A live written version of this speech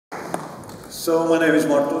So my name is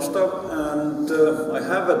Mart Ustav, and I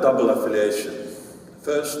have a double affiliation.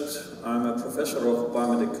 First, I'm a professor of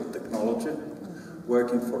Biomedical technology,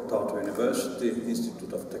 working for Tartu University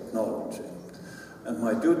Institute of Technology. And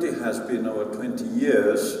my duty has been over 20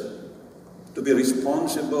 years to be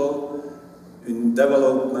responsible in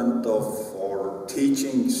development of or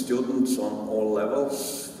teaching students on all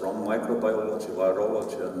levels, from microbiology,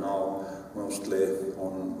 virology, and now mostly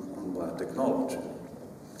on biotechnology.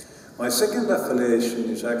 My second affiliation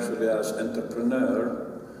is actually as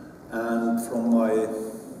Entrepreneur, and from my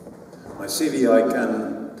CV I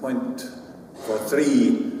can point for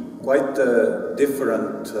three quite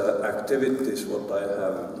different activities what I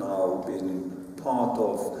have now been part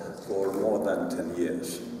of for more than 10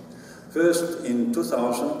 years. First, in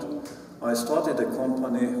 2000, I started a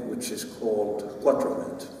company which is called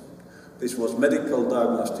Quadramed. This was a medical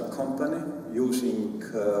diagnostic company using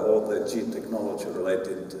all the gene technology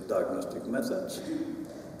related diagnostic methods.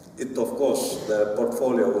 It, of course, the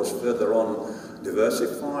portfolio was further on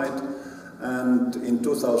diversified, and in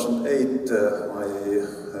 2008 I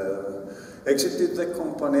exited the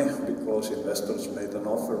company because investors made an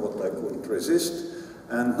offer what I couldn't resist.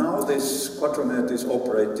 And now this Quadramed is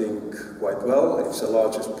operating quite well. It's the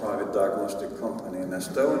largest private diagnostic company in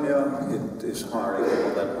Estonia. It is hiring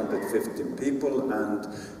more than 115 people, and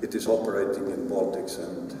it is operating in Baltics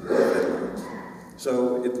and Finland.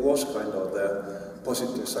 So it was kind of the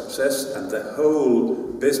positive success, and the whole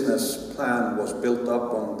business plan was built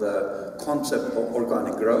up on the concept of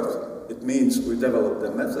organic growth. It means we develop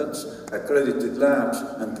the methods, accredited labs,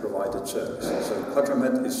 and provided services. So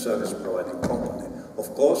Quadramed is a service providing company.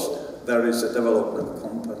 Of course, there is a development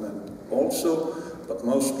component also, but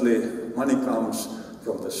mostly money comes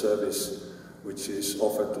from the service which is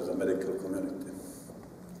offered to the medical community.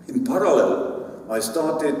 In parallel, I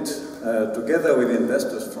started together with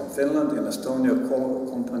investors from Finland in Estonia a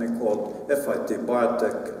company called Ph.D.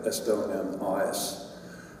 Biotech Estonian AS.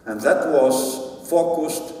 And that was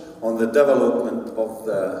focused on the development of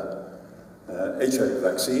the HIV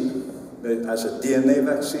vaccine as a DNA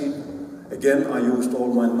vaccine. Again, I used all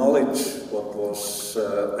my knowledge, what was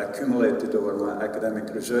accumulated over my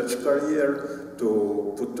academic research career,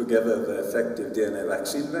 to put together the effective DNA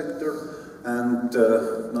vaccine vector. And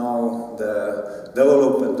now the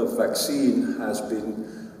development of vaccine has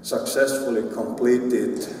been successfully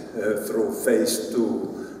completed through phase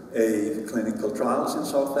 2A clinical trials in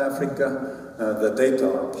South Africa. The data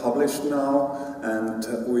are published now, and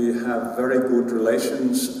we have very good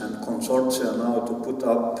relations and consortia now to put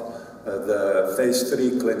up the phase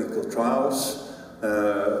 3 clinical trials,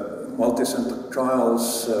 multi-center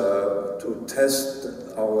trials to test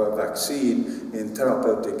our vaccine in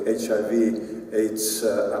therapeutic HIV/AIDS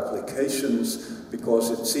applications, because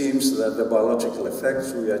it seems that the biological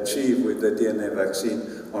effects we achieve with the DNA vaccine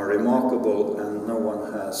are remarkable, and no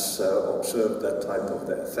one has observed that type of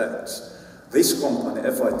the effects. This company,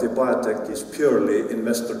 Ph.D. Biotech, is purely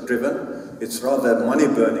investor-driven. It's rather a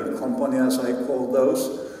money-burning company, as I call those,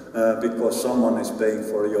 because someone is paying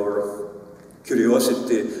for your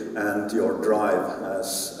curiosity and your drive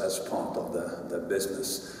as part of the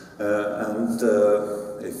business.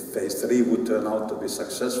 If phase 3 would turn out to be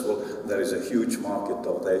successful, there is a huge market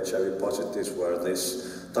of the HIV positives where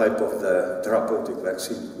this type of the therapeutic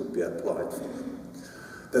vaccine could be applied for.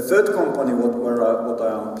 The third company what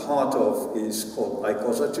I am part of is called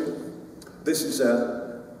Icosagy. This is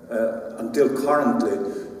until currently,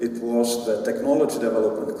 it was the technology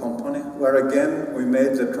development company, where again we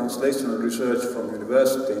made the translational research from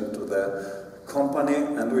university into the company,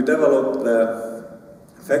 and we developed the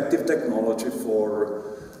effective technology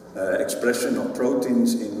for expression of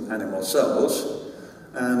proteins in animal cells.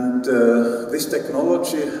 And this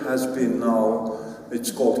technology has been now,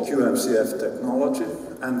 it's called QMCF technology,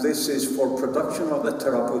 and this is for production of the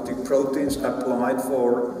therapeutic proteins applied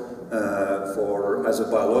as a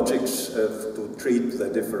biologics to treat the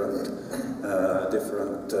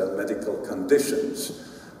different medical conditions.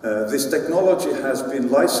 This technology has been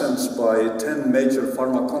licensed by 10 major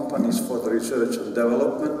pharma companies for the research and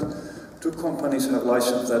development. 2 companies have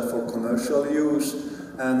licensed that for commercial use,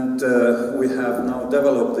 and we have now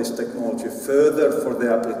developed this technology further for the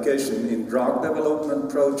application in drug development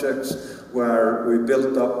projects, where we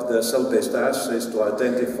built up the cell-based assays to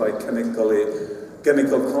identify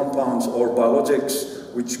chemical compounds or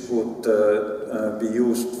biologics which could be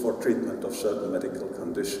used for treatment of certain medical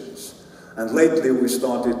conditions. And lately we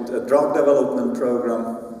started a drug development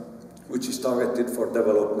program which is targeted for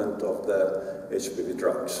development of the HPV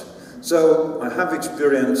drugs. So I have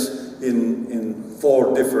experience in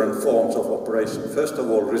 4 different forms of operation. First of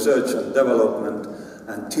all, research and development,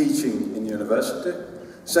 and teaching in university.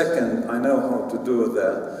 Second, I know how to do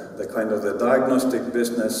the kind of the diagnostic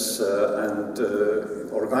business and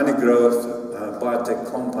organic growth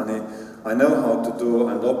biotech company. I know how to do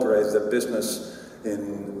and operate the business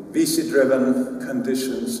in VC-driven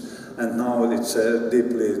conditions, and now it's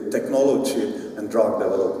deeply technology and drug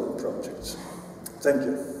development projects. Thank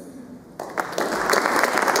you.